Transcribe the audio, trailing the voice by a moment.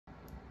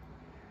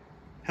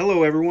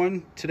Hello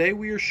everyone, today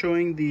we are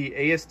showing the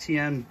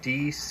ASTM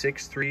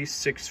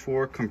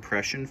D6364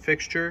 compression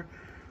fixture.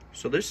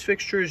 So this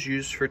fixture is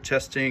used for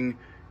testing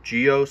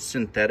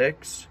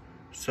geosynthetics.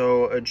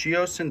 So a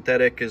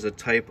geosynthetic is a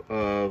type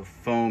of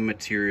foam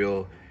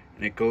material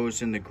and it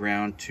goes in the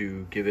ground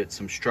to give it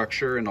some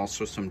structure and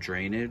also some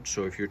drainage.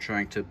 So if you're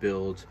trying to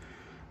build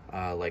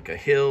like a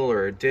hill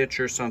or a ditch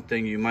or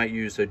something, you might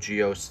use a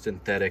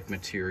geosynthetic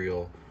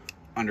material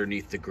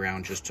underneath the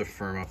ground just to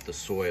firm up the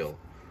soil.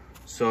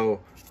 So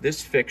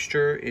this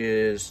fixture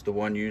is the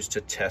one used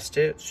to test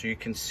it. So you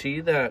can see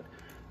that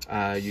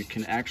you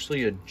can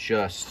actually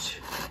adjust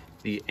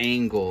the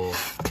angle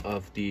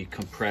of the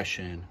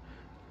compression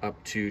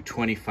up to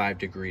 25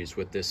 degrees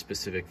with this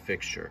specific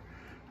fixture.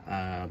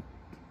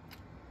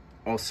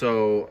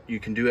 Also, you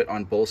can do it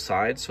on both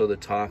sides, so the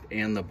top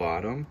and the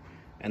bottom.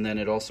 And then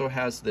it also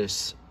has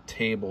this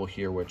table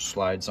here which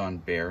slides on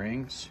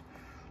bearings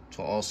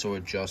to also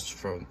adjust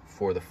for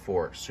the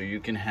force. So you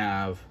can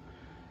have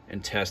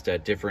and test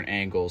at different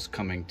angles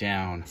coming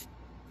down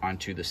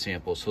onto the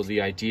sample. So the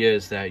idea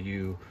is that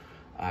you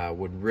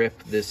would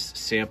rip this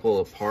sample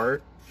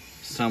apart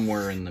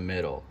somewhere in the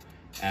middle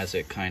as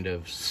it kind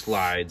of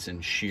slides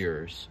and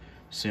shears,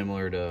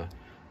 similar to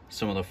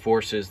some of the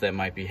forces that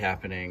might be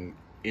happening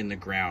in the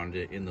ground,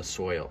 in the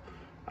soil.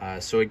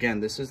 So again,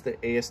 this is the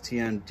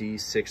ASTM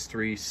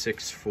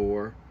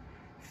D6364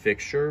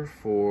 fixture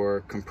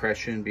for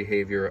compression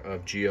behavior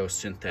of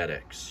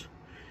geosynthetics.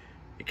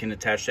 It can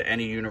attach to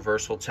any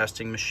universal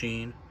testing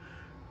machine,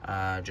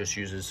 just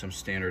uses some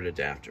standard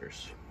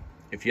adapters.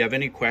 If you have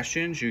any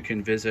questions, you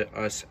can visit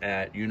us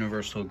at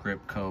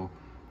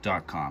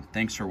universalgripco.com.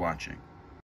 Thanks for watching.